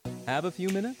Have a few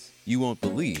minutes? You won't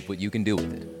believe what you can do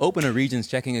with it. Open a Regions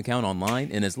checking account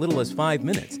online in as little as 5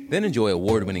 minutes. Then enjoy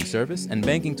award-winning service and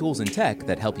banking tools and tech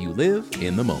that help you live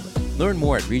in the moment. Learn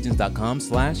more at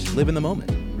regions.com/live in the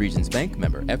moment. Regions Bank,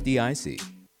 member FDIC.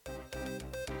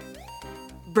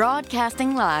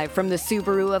 Broadcasting live from the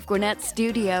Subaru of Gwinnett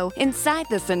studio inside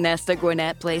the Sonesta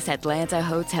Gwinnett Place Atlanta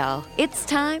Hotel. It's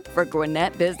time for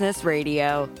Gwinnett Business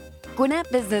Radio.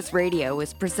 Gwinnett Business Radio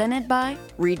is presented by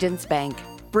Regions Bank.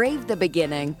 Brave the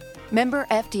beginning. Member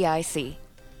FDIC.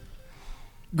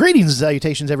 Greetings and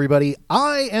salutations, everybody.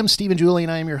 I am Stephen Julie,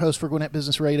 and I am your host for Gwinnett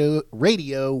Business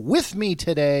Radio. With me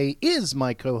today is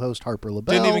my co-host, Harper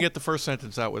LaBelle. Didn't even get the first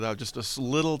sentence out without just a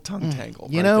little tongue tangle.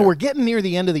 You know, there. We're getting near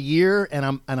the end of the year, and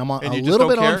I'm a you little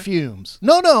bit care? on fumes.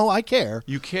 No, I care.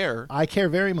 You care. I care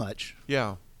very much.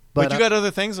 Yeah. But you got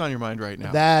other things on your mind right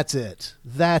now. That's it.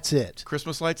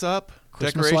 Christmas lights up.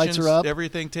 Christmas Decorations, lights are up.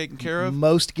 Everything taken care of.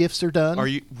 Most gifts are done. Are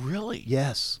you really?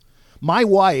 Yes. My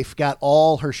wife got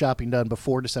all her shopping done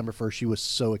before December 1st. She was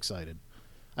so excited.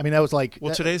 I mean, that was like...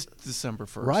 Well, today's December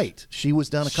 1st. Right. She was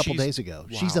done a couple days ago.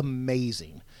 Wow. She's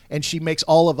amazing. And she makes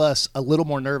all of us a little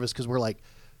more nervous because we're like,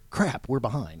 crap, we're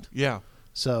behind. Yeah.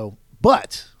 So,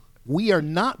 but we are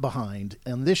not behind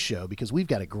on this show because we've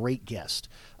got a great guest.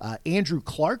 Andrew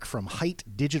Clark from Hite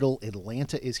Digital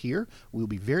Atlanta is here. We'll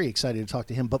be very excited to talk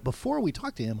to him. But before we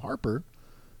talk to him, Harper,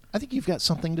 I think you've got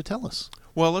something to tell us.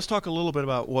 Well, let's talk a little bit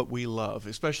about what we love,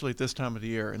 especially at this time of the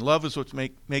year. And love is what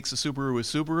makes a Subaru a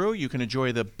Subaru. You can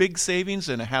enjoy the big savings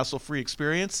and a hassle-free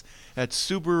experience at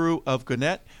Subaru of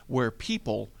Gwinnett, where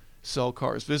people sell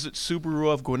cars. Visit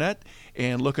Subaru of Gwinnett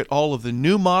and look at all of the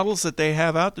new models that they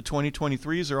have out. The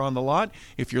 2023s are on the lot.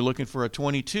 If you're looking for a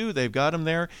 22, they've got them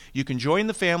there. You can join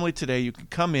the family today. You can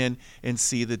come in and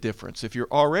see the difference. If you're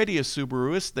already a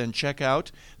Subaruist, then check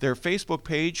out their Facebook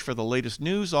page for the latest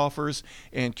news, offers,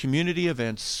 and community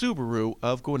events,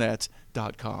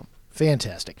 SubaruofGwinnett.com.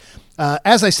 Fantastic.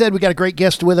 As I said, we got a great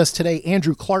guest with us today,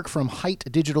 Andrew Clark from Hite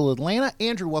Digital Atlanta.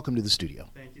 Andrew, welcome to the studio.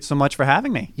 Thank you so much for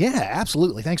having me. Yeah,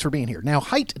 absolutely. Thanks for being here. Now,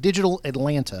 Hite Digital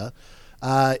Atlanta,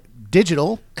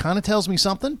 digital kind of tells me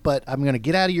something, but I'm going to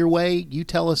get out of your way. You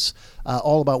tell us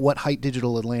all about what Hite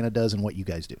Digital Atlanta does and what you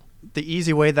guys do. The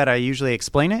easy way that I usually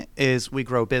explain it is we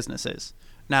grow businesses.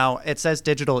 Now, it says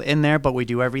digital in there, but we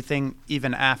do everything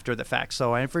even after the fact.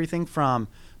 So everything from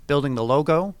building the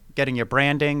logo, getting your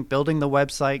branding, building the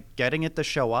website, getting it to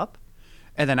show up.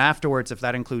 And then afterwards, if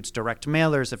that includes direct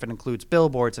mailers, if it includes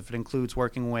billboards, if it includes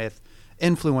working with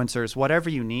influencers, whatever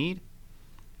you need,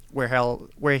 we're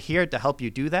here to help you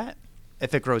do that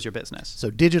if it grows your business. So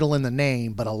digital in the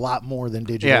name, but a lot more than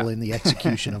digital in the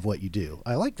execution of what you do.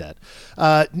 I like that.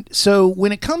 So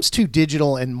when it comes to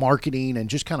digital and marketing and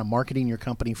just kind of marketing your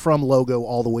company from logo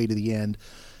all the way to the end,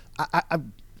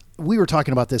 we were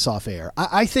talking about this off air.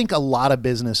 I think a lot of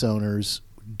business owners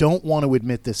don't want to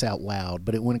admit this out loud,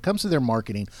 but when it comes to their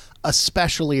marketing,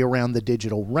 especially around the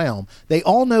digital realm, they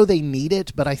all know they need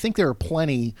it, but I think there are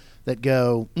plenty that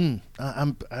go,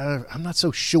 I'm not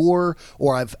so sure,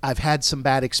 or I've had some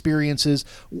bad experiences.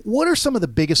 What are some of the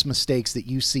biggest mistakes that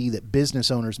you see that business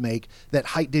owners make that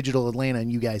Hite Digital Atlanta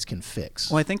and you guys can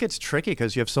fix? Well, I think it's tricky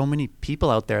because you have so many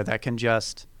people out there that can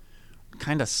just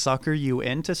kind of sucker you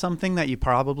into something that you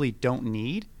probably don't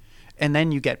need, and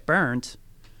then you get burnt.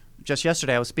 Just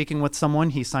yesterday, I was speaking with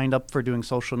someone. He signed up for doing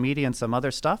social media and some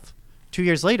other stuff. 2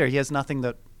 years later, he has nothing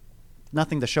to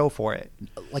show for it.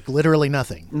 Like literally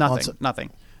nothing.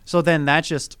 Nothing. So then that's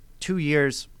just 2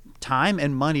 years time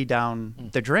and money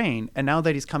down the drain. And now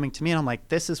that he's coming to me, and I'm like,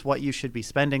 this is what you should be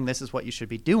spending. This is what you should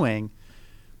be doing.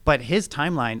 But his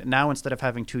timeline now, instead of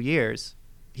having 2 years,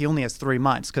 he only has 3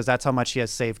 months because that's how much he has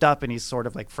saved up, and he's sort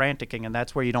of like franticing, and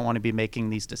that's where you don't want to be making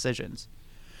these decisions.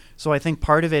 So I think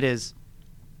part of it is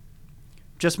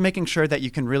just making sure that you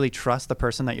can really trust the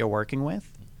person that you're working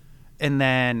with. And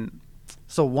then,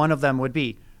 so one of them would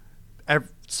be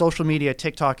social media,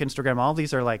 TikTok, Instagram, all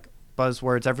these are like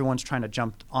buzzwords. Everyone's trying to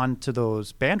jump onto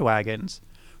those bandwagons.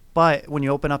 But when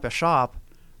you open up a shop,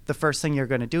 the first thing you're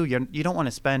going to do, you don't want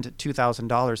to spend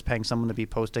 $2,000 paying someone to be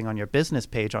posting on your business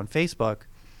page on Facebook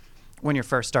when you're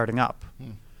first starting up.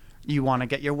 You want to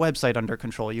get your website under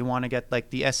control. You want to get like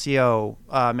the SEO,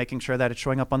 making sure that it's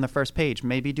showing up on the first page,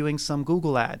 maybe doing some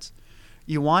Google ads.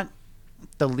 You want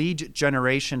the lead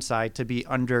generation side to be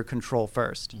under control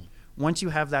first. Once you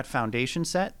have that foundation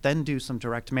set, then do some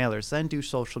direct mailers, then do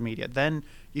social media, then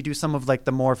you do some of like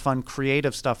the more fun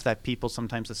creative stuff that people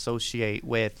sometimes associate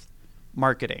with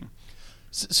marketing.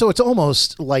 So it's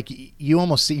almost like you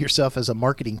almost see yourself as a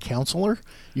marketing counselor.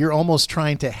 You're almost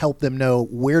trying to help them know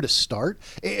where to start.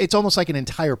 It's almost like an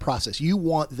entire process. You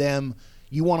want them,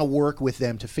 you want to work with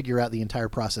them to figure out the entire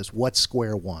process. What's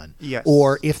square one? Yes.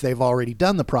 Or if they've already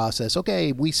done the process,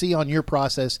 okay, we see on your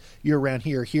process, you're around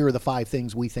here. Here are the 5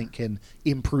 things we think can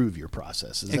improve your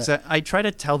process. Exactly. I try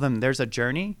to tell them there's a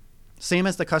journey. Same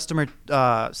as the customer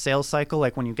sales cycle.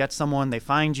 Like when you get someone, they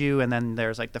find you, and then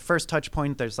there's like the first touch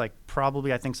point. There's like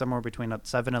probably, I think, somewhere between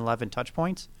 7 and 11 touch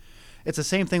points. It's the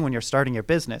same thing when you're starting your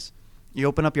business. You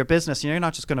open up your business, and you're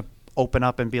not just going to open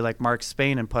up and be like Mark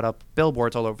Spain and put up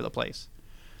billboards all over the place.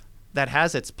 That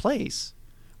has its place,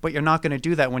 but you're not going to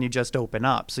do that when you just open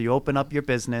up. So you open up your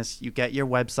business, you get your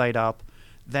website up,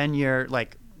 then you're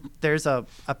like, there's a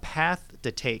path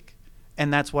to take.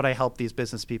 And that's what I help these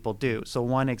business people do. So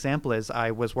one example is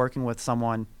I was working with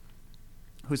someone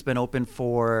who's been open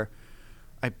for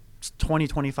 20,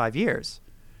 25 years,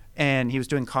 and he was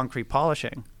doing concrete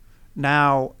polishing.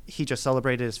 Now he just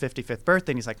celebrated his 55th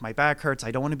birthday, and he's like, my back hurts.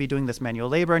 I don't want to be doing this manual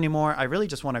labor anymore. I really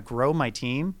just want to grow my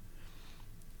team,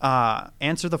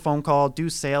 answer the phone call, do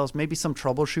sales, maybe some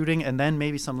troubleshooting, and then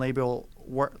maybe some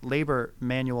labor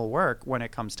manual work when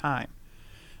it comes time.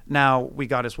 Now we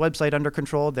got his website under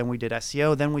control. Then we did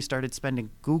SEO. Then we started spending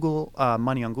Google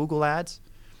money on Google ads,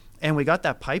 and we got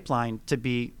that pipeline to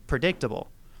be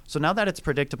predictable. So now that it's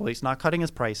predictable, he's not cutting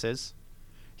his prices.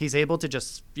 He's able to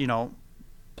just,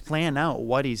 plan out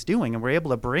what he's doing, and we're able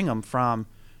to bring him from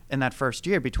in that first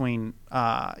year between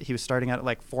he was starting at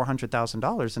like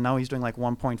 $400,000, and now he's doing like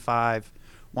 1.5,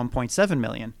 1.7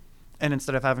 million. And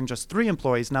instead of having just 3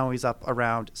 employees, now he's up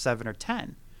around 7 or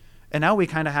 10. And now we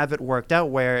kind of have it worked out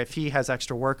where if he has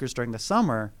extra workers during the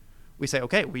summer, we say,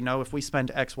 okay, we know if we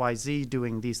spend X, Y, Z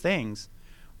doing these things,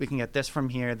 we can get this from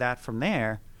here, that from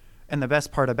there. And the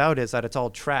best part about it is that it's all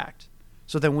tracked.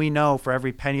 So then we know for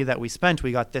every penny that we spent,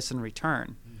 we got this in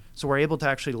return. So we're able to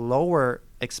actually lower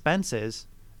expenses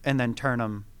and then turn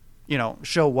them,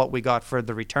 show what we got for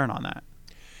the return on that.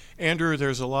 Andrew,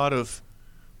 there's a lot of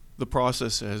the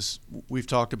process, as we've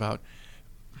talked about.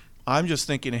 I'm just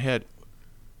thinking ahead.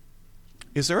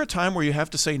 Is there a time where you have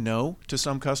to say no to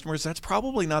some customers? That's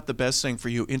probably not the best thing for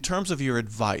you in terms of your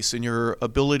advice and your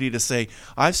ability to say,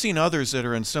 I've seen others that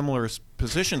are in similar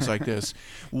positions like this.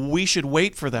 We should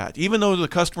wait for that. Even though the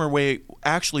customer may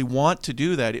actually want to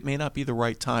do that, it may not be the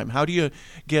right time. How do you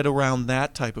get around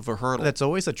that type of a hurdle? That's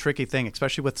always a tricky thing,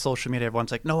 especially with social media.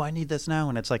 Everyone's like, no, I need this now.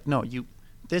 And it's like, no,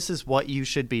 this is what you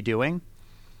should be doing.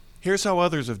 Here's how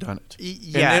others have done it.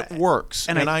 Yeah. And it works.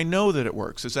 And I know that it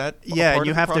works. Is that yeah, part and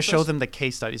you of the have to process? show them the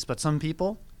case studies. But some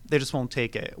people, they just won't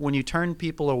take it. When you turn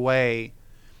people away,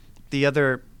 the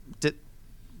other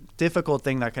difficult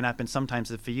thing that can happen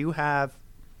sometimes if you have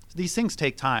 – these things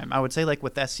take time. I would say like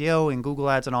with SEO and Google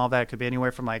Ads and all that, it could be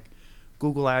anywhere from like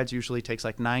Google Ads usually takes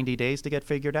like 90 days to get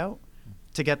figured out.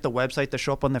 To get the website to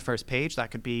show up on the first page, that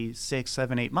could be 6,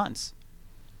 7, 8 months.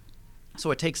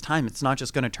 So it takes time. It's not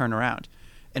just going to turn around.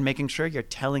 And making sure you're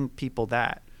telling people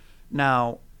that.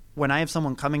 Now, when I have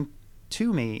someone coming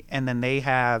to me and then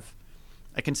I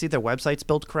can see their website's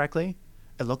built correctly.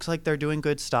 It looks like they're doing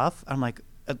good stuff. I'm like,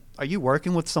 are you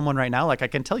working with someone right now? Like, I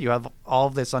can tell you have all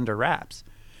of this under wraps.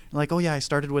 And like, oh yeah, I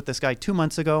started with this guy 2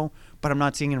 months ago, but I'm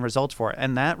not seeing any results for it.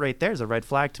 And that right there is a red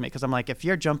flag to me. Because I'm like, if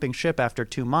you're jumping ship after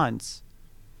 2 months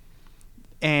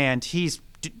and he's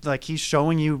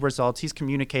showing you results, he's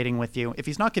communicating with you. If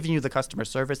he's not giving you the customer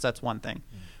service, that's one thing.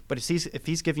 But if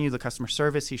he's giving you the customer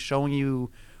service, he's showing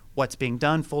you what's being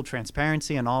done, full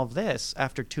transparency and all of this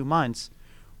after 2 months,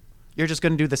 you're just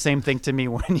going to do the same thing to me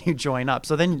when you join up.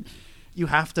 So then you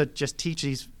have to just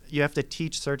teach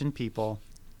certain people.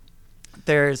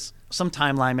 There's some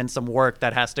timeline and some work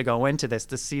that has to go into this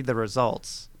to see the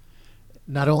results.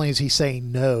 Not only is he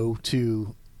saying no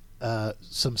to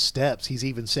some steps, he's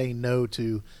even saying no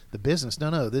to the business.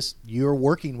 No, you're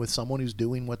working with someone who's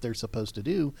doing what they're supposed to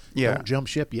do. Yeah. Don't jump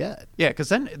ship yet. Yeah, because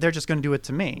then they're just going to do it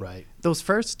to me. Right. Those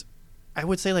first, I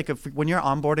would say, like when you're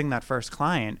onboarding that first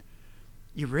client,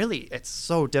 it's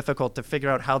so difficult to figure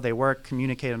out how they work,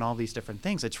 communicate, and all these different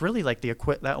things. It's really like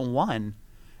that one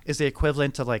is the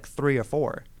equivalent to like 3 or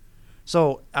 4.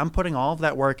 So I'm putting all of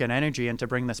that work and energy in to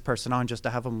bring this person on just to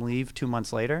have them leave 2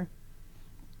 months later.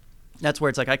 That's where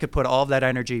it's like I could put all of that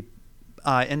energy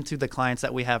into the clients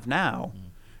that we have now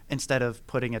instead of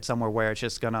putting it somewhere where it's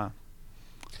just going to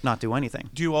not do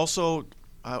anything. Do you also,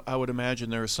 I would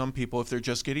imagine there are some people, if they're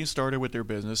just getting started with their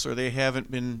business or they haven't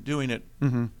been doing it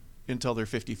until they're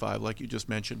 55, like you just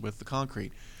mentioned with the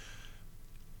concrete,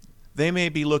 they may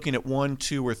be looking at 1,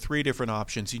 2, or 3 different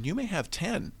options, and you may have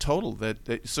 10 total.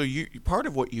 So part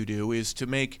of what you do is to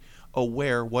make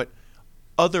aware what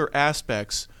other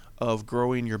aspects of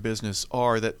growing your business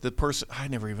are that the person, I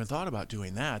never even thought about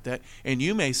doing that. And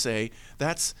you may say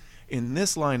that's in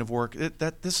this line of work,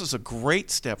 that this is a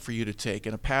great step for you to take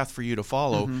and a path for you to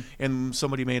follow, and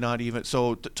somebody may not even.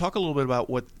 So talk a little bit about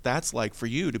what that's like for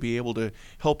you to be able to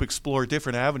help explore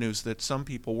different avenues that some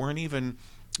people weren't even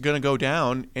going to go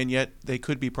down, and yet they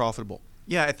could be profitable.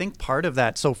 Yeah, I think part of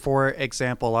that. So, for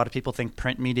example, a lot of people think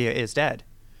print media is dead.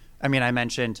 I mean, I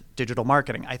mentioned digital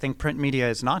marketing. I think print media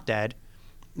is not dead.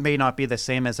 May not be the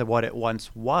same as what it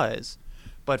once was.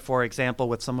 But for example,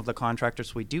 with some of the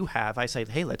contractors we do have, I say,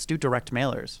 hey, let's do direct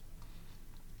mailers.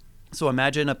 So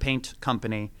imagine a paint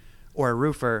company or a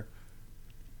roofer.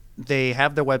 They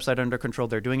have their website under control.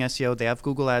 They're doing SEO. They have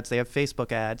Google ads. They have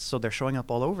Facebook ads. So they're showing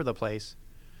up all over the place.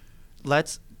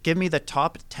 Let's give me the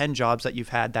top 10 jobs that you've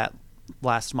had that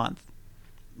last month.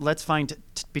 Let's find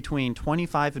between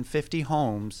 25 and 50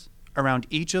 homes around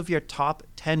each of your top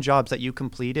 10 jobs that you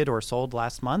completed or sold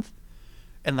last month.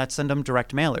 And let's send them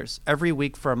direct mailers every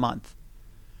week for a month.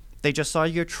 They just saw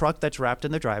your truck that's wrapped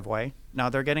in the driveway.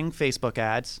 Now they're getting Facebook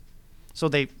ads. So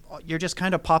you're just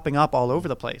kind of popping up all over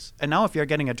the place. And now if you're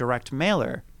getting a direct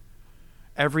mailer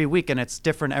every week and it's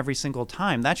different every single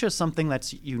time, that's just something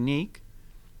that's unique.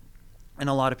 And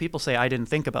a lot of people say, I didn't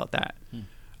think about that.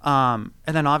 And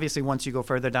then obviously once you go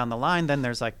further down the line, then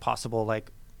there's like possible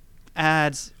like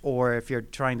ads, or if you're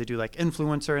trying to do like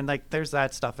influencer, and like there's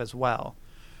that stuff as well.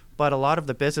 But a lot of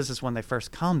the businesses, when they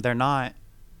first come, they're not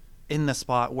in the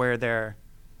spot where they're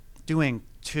doing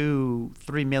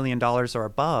 $2-3 million or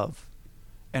above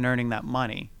and earning that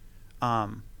money.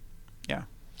 Yeah.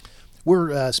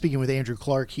 We're speaking with Andrew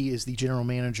Clark. He is the general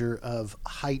manager of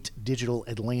Hite Digital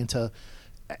Atlanta.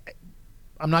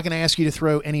 I'm not going to ask you to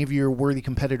throw any of your worthy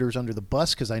competitors under the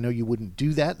bus, because I know you wouldn't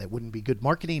do that. That wouldn't be good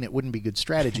marketing. It wouldn't be good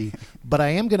strategy. But I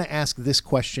am going to ask this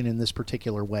question in this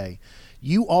particular way.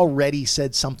 You already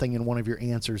said something in one of your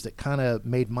answers that kind of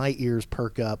made my ears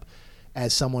perk up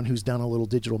as someone who's done a little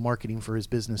digital marketing for his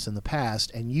business in the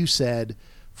past. And you said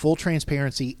full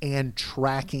transparency and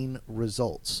tracking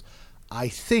results. I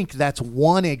think that's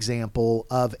one example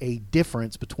of a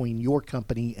difference between your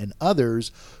company and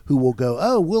others who will go,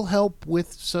 oh, we'll help with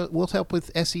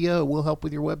SEO, we'll help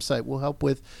with your website, we'll help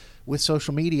with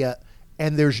social media.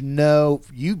 And there's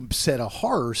you said a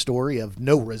horror story of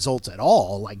no results at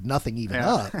all, like nothing even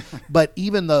up. But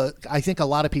I think a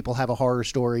lot of people have a horror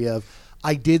story of,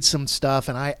 I did some stuff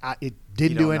and it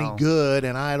didn't do any good,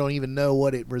 and I don't even know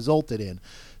what it resulted in.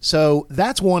 So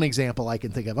that's one example I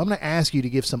can think of. I'm going to ask you to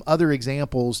give some other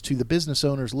examples to the business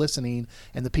owners listening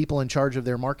and the people in charge of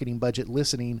their marketing budget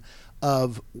listening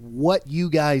of what you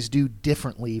guys do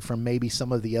differently from maybe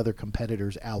some of the other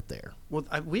competitors out there. Well,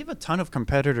 we have a ton of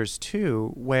competitors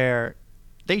too where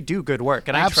they do good work,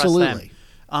 and Absolutely.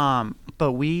 I trust them.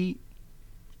 But we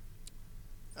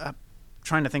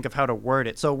trying to think of how to word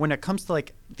it. So when it comes to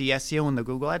like the SEO and the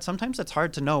Google ads, sometimes it's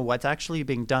hard to know what's actually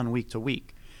being done week to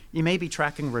week. You may be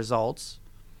tracking results,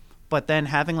 but then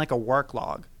having like a work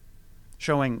log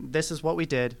showing this is what we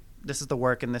did, this is the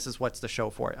work, and this is what's the show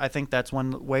for it. I think that's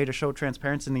one way to show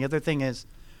transparency. And the other thing is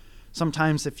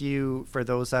sometimes for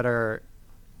those that are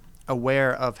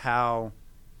aware of how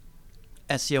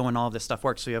SEO and all of this stuff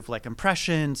works, so you have like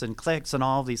impressions and clicks and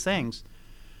all of these things,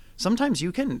 sometimes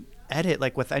you can edit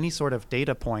like with any sort of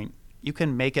data point, you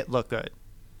can make it look good.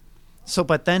 So,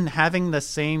 but then having the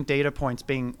same data points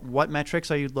being what metrics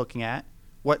are you looking at?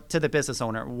 What to the business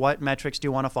owner, what metrics do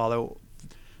you want to follow?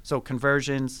 So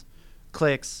conversions,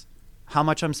 clicks, how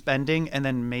much I'm spending, and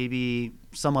then maybe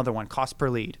some other one, cost per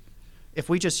lead. If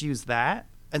we just use that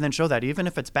and then show that, even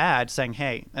if it's bad, saying,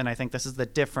 hey, and I think this is the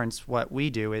difference, what we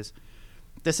do is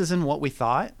this isn't what we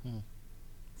thought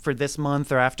for this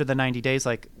month or after the 90 days.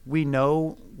 Like, we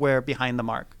know we're behind the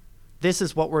mark. This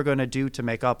is what we're going to do to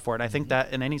make up for it. I think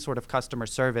that in any sort of customer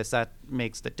service, that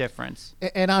makes the difference.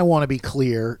 And I want to be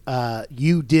clear.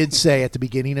 You did say at the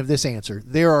beginning of this answer,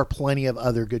 there are plenty of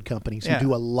other good companies who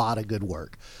do a lot of good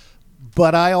work.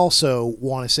 But I also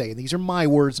want to say, and these are my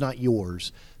words, not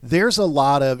yours, there's a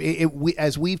lot of,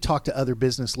 as we've talked to other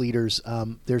business leaders,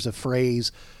 there's a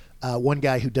phrase, one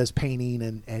guy who does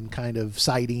painting and kind of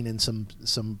siding and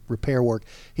some repair work,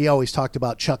 he always talked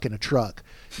about chucking a truck.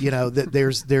 You know, that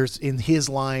there's in his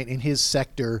line, in his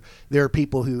sector, there are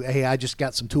people who, hey, I just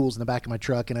got some tools in the back of my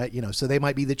truck, and so they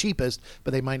might be the cheapest,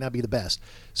 but they might not be the best.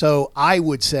 So I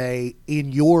would say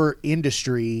in your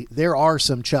industry, there are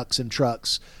some chucks and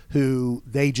trucks who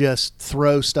they just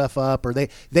throw stuff up, or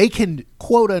they can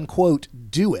quote unquote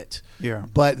do it. Yeah.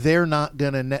 But they're not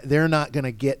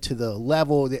gonna get to the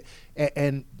level that,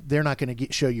 and they're not going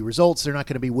to show you results. They're not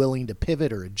going to be willing to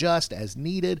pivot or adjust as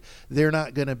needed. They're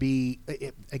not going to be,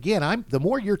 again, the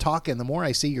more you're talking, the more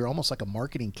I see you're almost like a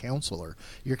marketing counselor.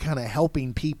 You're kind of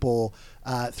helping people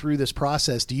through this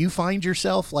process. Do you find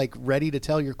yourself like ready to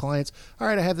tell your clients, all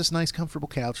right, I have this nice comfortable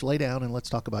couch, lay down and let's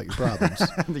talk about your problems?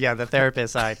 Yeah, the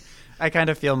therapist side. I kind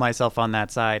of feel myself on that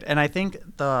side. And I think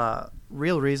the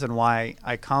real reason why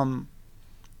I come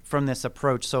from this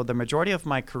approach, so the majority of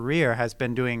my career has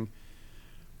been doing,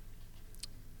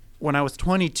 when I was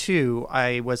 22,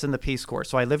 I was in the Peace Corps.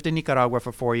 So I lived in Nicaragua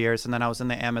for 4 years, and then I was in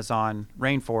the Amazon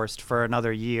rainforest for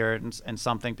another year and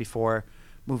something before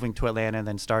moving to Atlanta and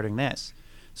then starting this.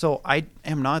 So I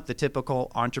am not the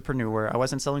typical entrepreneur. I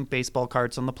wasn't selling baseball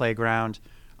cards on the playground.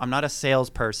 I'm not a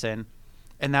salesperson.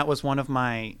 And that was one of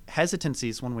my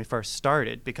hesitancies when we first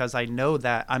started, because I know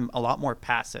that I'm a lot more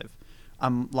passive.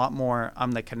 I'm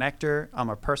the connector. I'm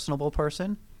a personable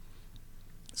person.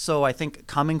 So I think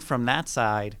coming from that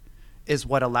side is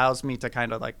what allows me to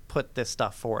kind of like put this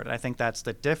stuff forward. I think that's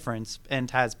the difference and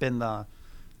has been the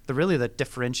really the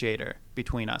differentiator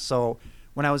between us. So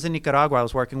when I was in Nicaragua, I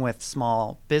was working with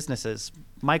small businesses,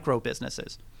 micro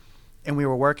businesses, and we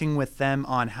were working with them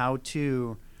on how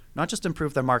to not just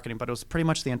improve their marketing, but it was pretty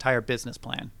much the entire business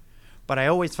plan. But I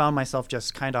always found myself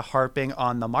just kind of harping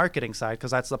on the marketing side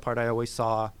because that's the part I always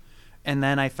saw. And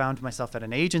then I found myself at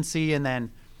an agency, and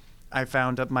then I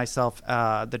found myself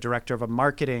the director of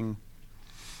marketing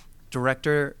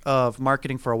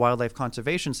for a wildlife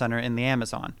conservation center in the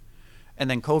Amazon. And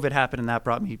then COVID happened, and that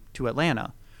brought me to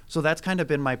Atlanta. So that's kind of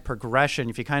been my progression.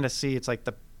 If you kind of see, it's like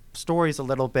the story's a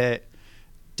little bit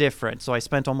different. So I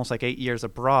spent almost like 8 years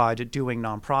abroad doing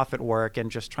nonprofit work and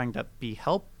just trying to be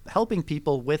helping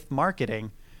people with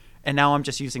marketing. And now I'm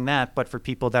just using that, but for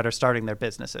people that are starting their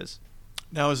businesses.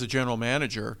 Now, as a general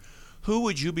manager, who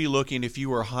would you be looking if you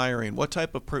were hiring? What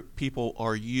type of people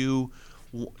are you?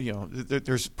 You know,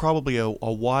 there's probably a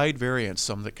wide variance.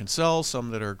 Some that can sell,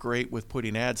 some that are great with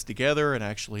putting ads together and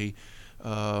actually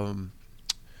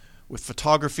with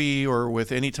photography or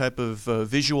with any type of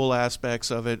visual aspects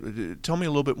of it. Tell me a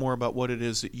little bit more about what it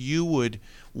is that you would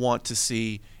want to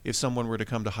see if someone were to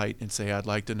come to Hite and say, I'd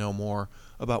like to know more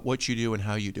about what you do and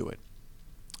how you do it.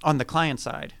 On the client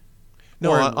side?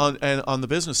 No, on the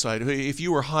business side. If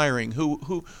you were hiring,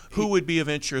 who would be of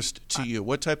interest to you?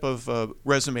 What type of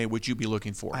resume would you be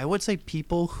looking for? I would say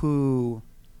people who,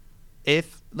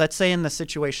 if, let's say in the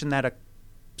situation that a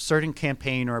certain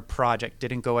campaign or a project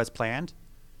didn't go as planned,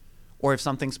 or if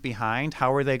something's behind,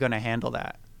 how are they going to handle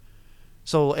that?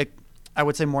 So I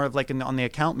would say more of like on the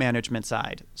account management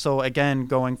side. So again,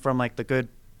 going from like a good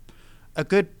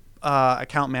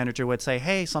account manager would say,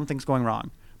 hey, something's going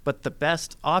wrong. But the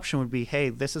best option would be, hey,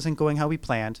 this isn't going how we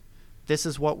planned. This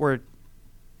is what we're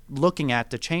looking at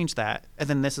to change that. And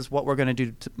then this is what we're going to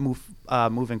do to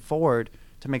moving forward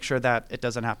to make sure that it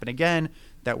doesn't happen again,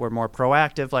 that we're more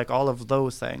proactive. Like all of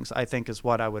those things, I think, is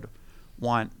what I would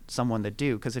want someone to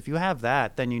do. Because if you have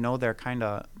that, then you know their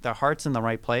heart's in the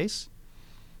right place.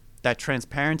 That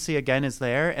transparency, again, is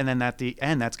there. And then at the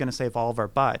end, that's going to save all of our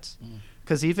butts.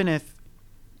 Because even if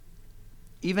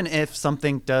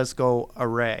something does go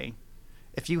awry,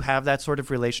 if you have that sort of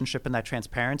relationship and that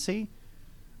transparency,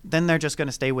 then they're just going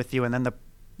to stay with you, and then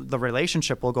the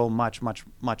relationship will go much, much,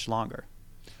 much longer.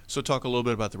 So talk a little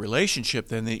bit about the relationship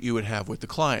then that you would have with the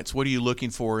clients. What are you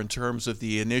looking for in terms of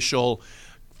the initial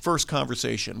first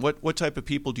conversation? What type of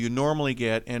people do you normally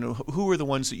get, and who are the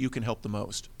ones that you can help the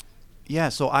most? Yeah,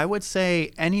 so I would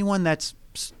say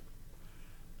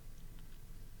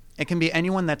it can be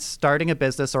anyone that's starting a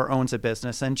business or owns a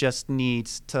business and just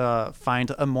needs to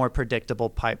find a more predictable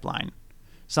pipeline.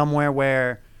 Somewhere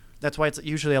where, that's why it's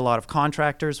usually a lot of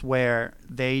contractors where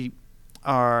they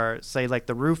are, say, like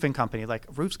the roofing company. Like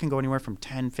roofs can go anywhere from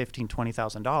 $10,000, $15,000,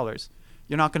 $20,000.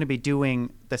 You're not going to be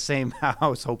doing the same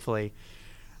house, hopefully,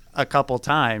 a couple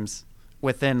times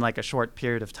within like a short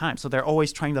period of time. So they're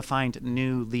always trying to find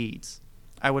new leads.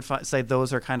 I would say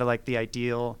those are kind of like the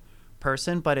ideal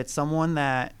person, but it's someone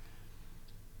that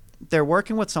they're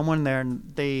working with someone there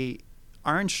and they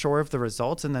aren't sure of the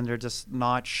results, and then they're just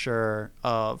not sure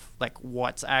of like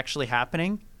what's actually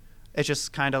happening. It's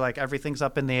just kind of like everything's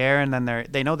up in the air, and then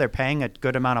they know they're paying a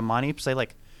good amount of money. Say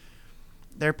like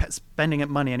they're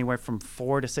spending money anywhere from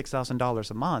 $4,000 to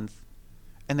 $6,000 a month,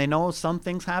 and they know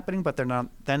something's happening, but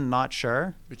they're not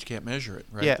sure. But you can't measure it,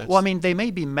 right? Yeah. Well, I mean, they may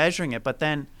be measuring it, but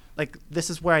then like this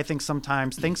is where I think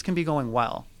sometimes things can be going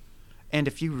well. And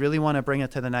if you really want to bring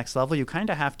it to the next level, you kind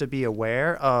of have to be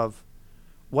aware of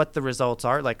what the results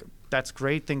are. Like, that's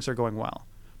great, things are going well.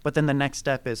 But then the next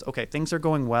step is, okay, things are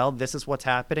going well. This is what's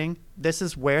happening. This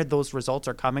is where those results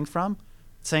are coming from.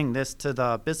 saying this to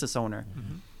the business owner,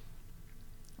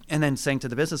 and then saying to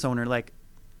the business owner, like,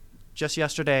 just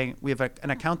yesterday, we have an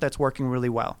account that's working really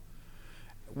well.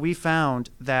 We found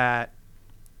that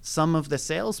some of the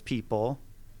salespeople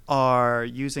are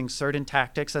using certain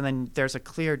tactics, and then there's a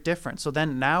clear difference. So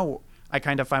then now I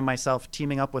kind of find myself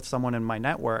teaming up with someone in my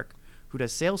network who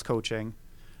does sales coaching.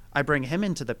 I bring him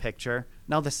into the picture.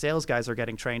 Now the sales guys are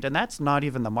getting trained, and that's not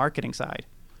even the marketing side.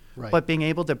 Right. But being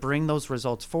able to bring those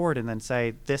results forward and then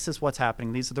say, this is what's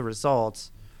happening, these are the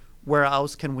results, where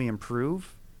else can we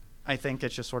improve? I think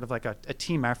it's just sort of like a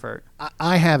team effort.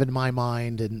 I have in my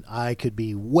mind, and I could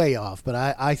be way off, but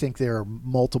I think there are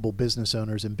multiple business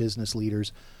owners and business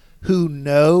leaders who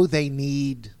know they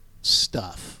need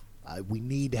stuff. We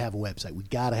need to have a website. We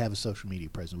got to have a social media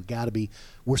presence.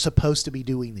 We're supposed to be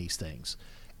doing these things.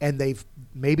 And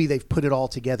maybe they've put it all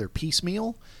together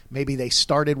piecemeal. Maybe they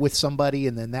started with somebody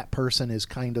and then that person is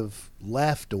kind of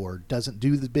left or doesn't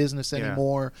do the business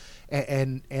anymore.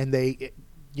 And they,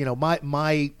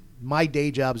 my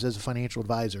day job is as a financial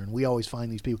advisor, and we always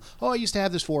find these people, I used to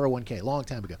have this 401k a long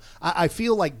time ago. I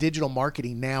feel like digital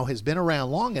marketing now has been around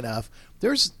long enough.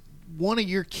 There's one of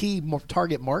your key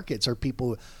target markets are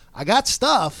people, I got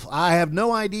stuff. I have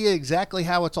no idea exactly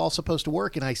how it's all supposed to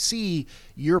work, and I see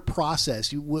your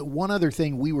process. One other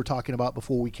thing we were talking about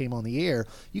before we came on the air,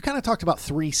 you kind of talked about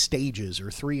 3 stages or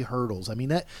 3 hurdles. I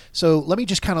mean, so let me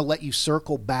just kind of let you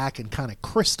circle back and kind of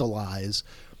crystallize,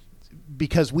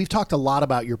 because we've talked a lot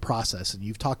about your process, and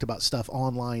you've talked about stuff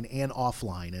online and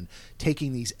offline and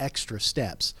taking these extra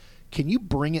steps. Can you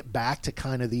bring it back to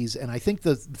kind of these, and I think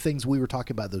the things we were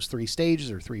talking about, those 3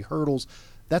 stages or 3 hurdles,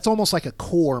 that's almost like a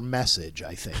core message,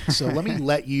 I think. So let me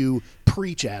let you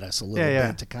preach at us a little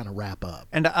bit to kind of wrap up.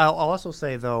 And I'll also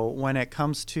say, though, when it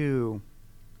comes to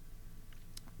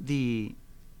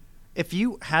if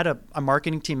you had a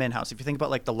marketing team in-house, if you think about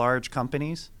like the large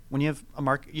companies, when you have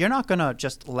you're not going to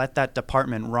just let that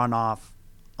department run off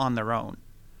on their own.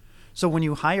 So when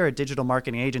you hire a digital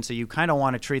marketing agency, you kind of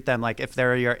want to treat them like if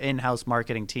they're your in-house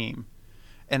marketing team.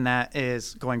 And that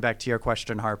is going back to your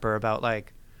question, Harper, about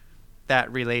like that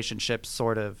relationship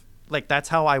sort of, like that's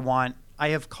how I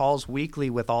have calls weekly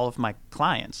with all of my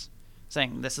clients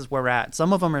saying, this is where we're at.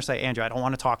 Some of them are saying, Andrew, I don't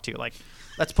want to talk to you. Like,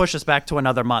 let's push this back to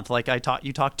another month. Like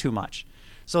you talk too much.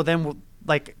 So then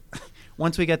like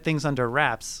once we get things under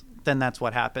wraps, then that's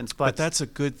what happens. But that's a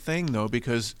good thing, though,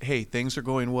 because, hey, things are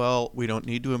going well. We don't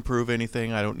need to improve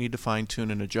anything. I don't need to fine-tune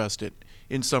and adjust it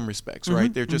in some respects,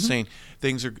 right? They're just saying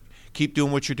keep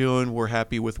doing what you're doing. We're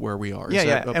happy with where we are.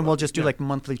 And we'll just do like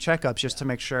monthly checkups just to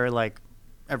make sure like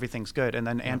everything's good. And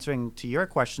then answering to your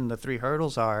question, the 3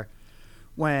 hurdles are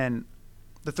when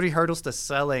the 3 hurdles to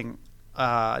selling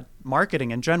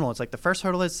marketing in general. It's like the first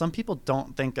hurdle is some people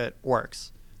don't think it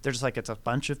works. They're just like, it's a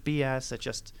bunch of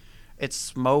BS. It's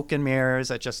smoke and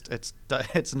mirrors.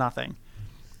 It's nothing.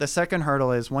 The second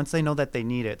hurdle is once they know that they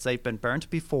need it, they've been burnt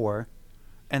before,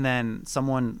 and then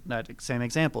that same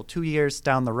example, 2 years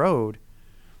down the road,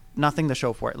 nothing to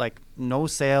show for it. Like no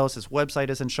sales, his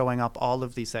website isn't showing up, all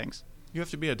of these things. You have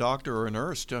to be a doctor or a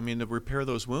nurse to repair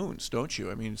those wounds, don't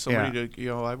you? I mean, somebody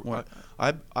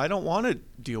I don't want to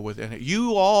deal with it.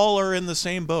 You all are in the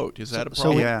same boat. Is that a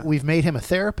problem? So we've made him a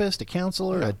therapist, a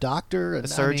counselor, a doctor, a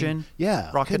surgeon.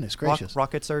 Goodness gracious.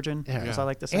 Rocket surgeon, as I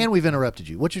like to say. And we've interrupted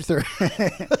you. What's your third?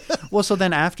 Well, so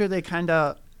then after they kind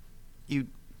of,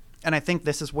 and I think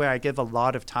this is where I give a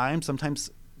lot of time. Sometimes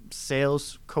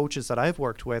sales coaches that I've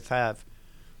worked with have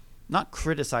not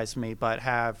criticized me, but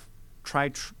have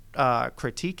tried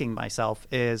critiquing myself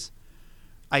is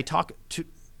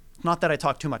not that I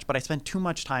talk too much, but I spend too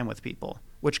much time with people,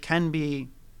 which can be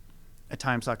at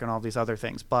times suck and all these other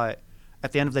things. But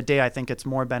at the end of the day, I think it's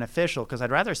more beneficial because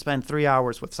I'd rather spend 3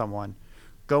 hours with someone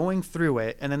going through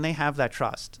it, and then they have that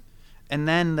trust. And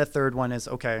then the third one is,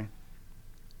 okay,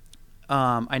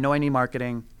 I know I need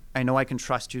marketing. I know I can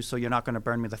trust you, so you're not going to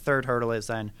burn me. The third hurdle is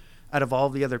then, out of all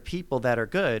the other people that are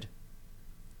good,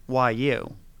 why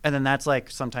you? And then that's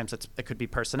like sometimes it could be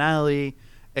personality.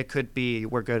 It could be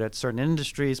we're good at certain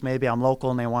industries. Maybe I'm local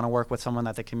and they want to work with someone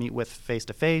that they can meet with face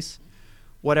to face,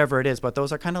 whatever it is. But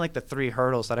those are kind of like the 3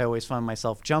 hurdles that I always find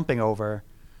myself jumping over.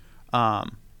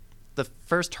 The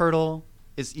first hurdle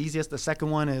is easiest. The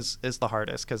second one is the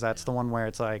hardest because that's the one where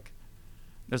it's like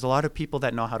there's a lot of people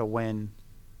that know how to win,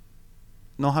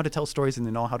 know how to tell stories, and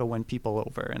they know how to win people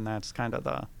over. And that's kind of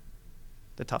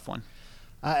the tough one.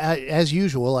 As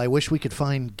usual, I wish we could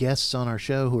find guests on our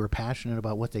show who are passionate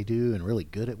about what they do and really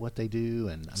good at what they do.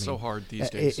 And so hard these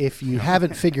days. If you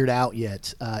haven't figured out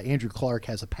yet, Andrew Clark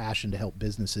has a passion to help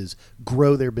businesses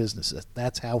grow their businesses.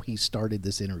 That's how he started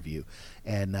this interview.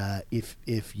 And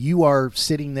if you are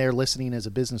sitting there listening as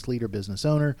a business leader, business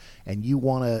owner, and you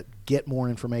want to get more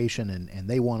information and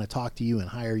they want to talk to you and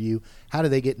hire you, how do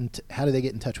they get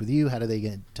in touch with you? How do they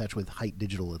get in touch with Hite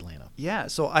Digital Atlanta? Yeah,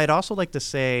 so I'd also like to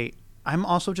say I'm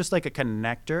also just like a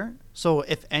connector. So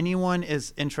if anyone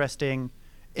is interested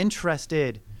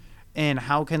in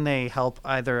how can they help,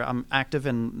 either I'm active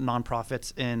in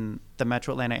nonprofits in the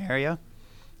Metro Atlanta area,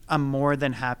 I'm more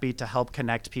than happy to help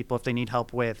connect people if they need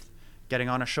help with getting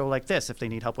on a show like this, if they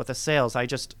need help with the sales.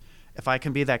 If I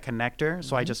can be that connector,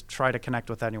 so I just try to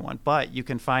connect with anyone. But you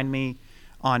can find me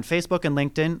on Facebook and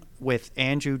LinkedIn with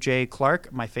Andrew J. Clark,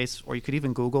 or you could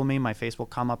even Google me. My face will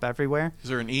come up everywhere. Is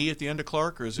there an E at the end of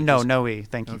Clark, or is it no E?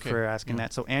 Thank you for asking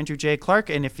that. So Andrew J.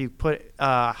 Clark, and if you put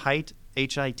Hite,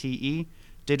 Hite,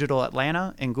 Digital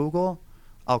Atlanta in Google,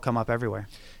 I'll come up everywhere.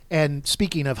 And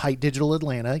speaking of Hite Digital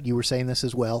Atlanta, you were saying this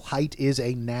as well. Hite is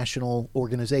a national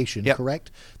organization,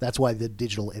 correct? That's why the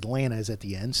Digital Atlanta is at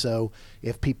the end. So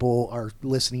if people are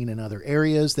listening in other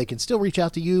areas, they can still reach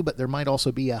out to you, but there might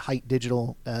also be a Hite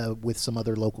Digital with some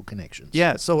other local connections.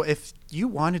 Yeah, so if you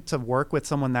wanted to work with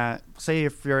someone that, say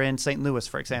if you're in St. Louis,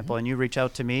 for example, and you reach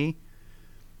out to me,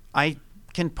 I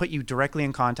can put you directly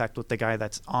in contact with the guy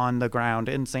that's on the ground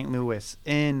in St. Louis,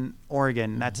 in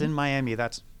Oregon, that's in Miami,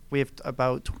 we have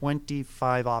about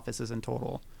 25 offices in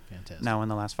total. Fantastic. Now in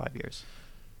the last 5 years.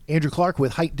 Andrew Clark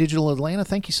with Hite Digital Atlanta,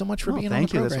 thank you so much for being on the program.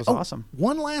 Thank you. This was awesome.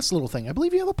 One last little thing. I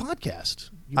believe you have a podcast.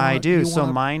 I do. So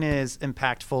mine is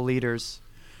Impactful Leaders.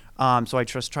 So I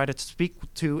just try to speak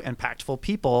to impactful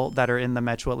people that are in the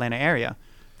Metro Atlanta area.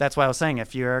 That's why I was saying,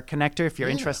 if you're a connector, if you're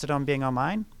interested on being on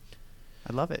mine,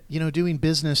 I'd love it. Doing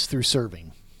business through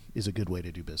serving is a good way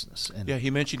to do business. And he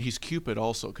mentioned he's Cupid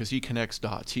also, because he connects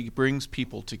dots. He brings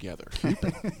people together.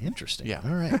 Cupid. Interesting. Yeah.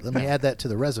 All right. Let me add that to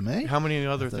the resume. How many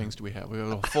other things do we have? We have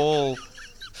a full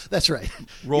That's right.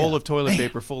 roll of toilet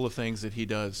paper full of things that he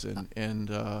does, and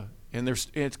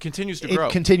it continues to grow.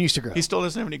 It continues to grow. He still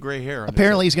doesn't have any gray hair on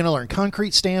Apparently, he's going to learn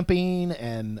concrete stamping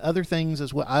and other things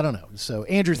as well. I don't know. So,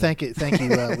 Andrew, thank you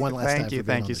one last time.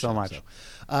 Thank you so much. So,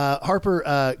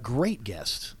 Harper, great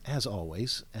guest as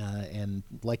always, and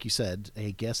like you said,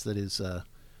 a guest that is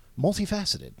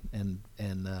multifaceted and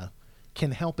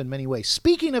can help in many ways.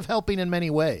 Speaking of helping in many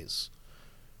ways,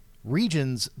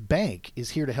 Regions Bank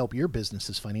is here to help your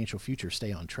business's financial future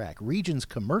stay on track. Regions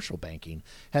Commercial Banking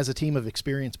has a team of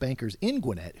experienced bankers in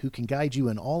Gwinnett who can guide you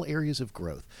in all areas of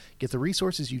growth. Get the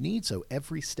resources you need so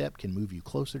every step can move you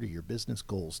closer to your business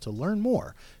goals. To learn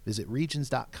more, visit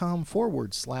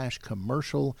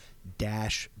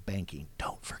regions.com/commercial-banking.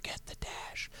 Don't forget the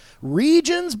dash.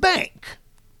 Regions Bank.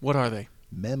 What are they?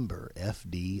 Member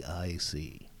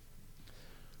FDIC.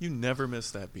 You never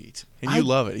miss that beat, and you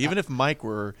love it. Even if Mike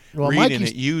were reading Mike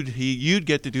it, you'd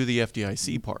get to do the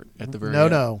FDIC part at the very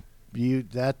end. No.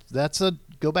 That's a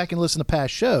go back and listen to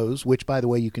past shows, which, by the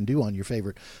way, you can do on your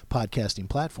favorite podcasting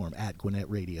platform at Gwinnett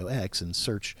Radio X and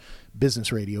search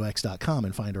businessradiox.com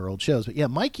and find our old shows. But yeah,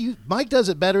 Mike does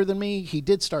it better than me. He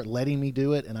did start letting me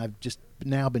do it, and I've just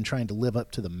now been trying to live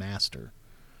up to the master.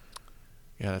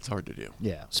 Yeah, that's hard to do.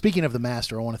 Yeah. Speaking of the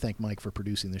master, I want to thank Mike for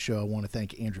producing the show. I want to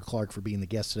thank Andrew Clark for being the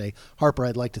guest today. Harper,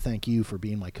 I'd like to thank you for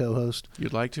being my co-host.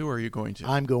 You'd like to, or are you going to?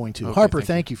 I'm going to. Okay, Harper,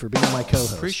 thank you for being my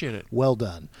co-host. Appreciate it. Well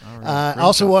done. All right. I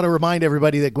also want to remind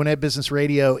everybody that Gwinnett Business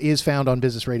Radio is found on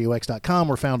businessradiox.com.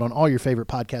 We're found on all your favorite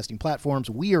podcasting platforms.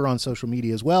 We are on social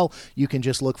media as well. You can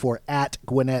just look for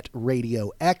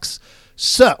 @GwinnettRadioX.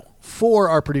 So, for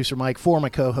our producer Mike, for my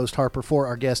co-host Harper, for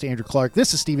our guest Andrew Clark,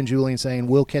 this is Stephen Julian saying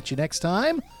we'll catch you next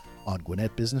time on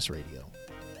Gwinnett Business Radio.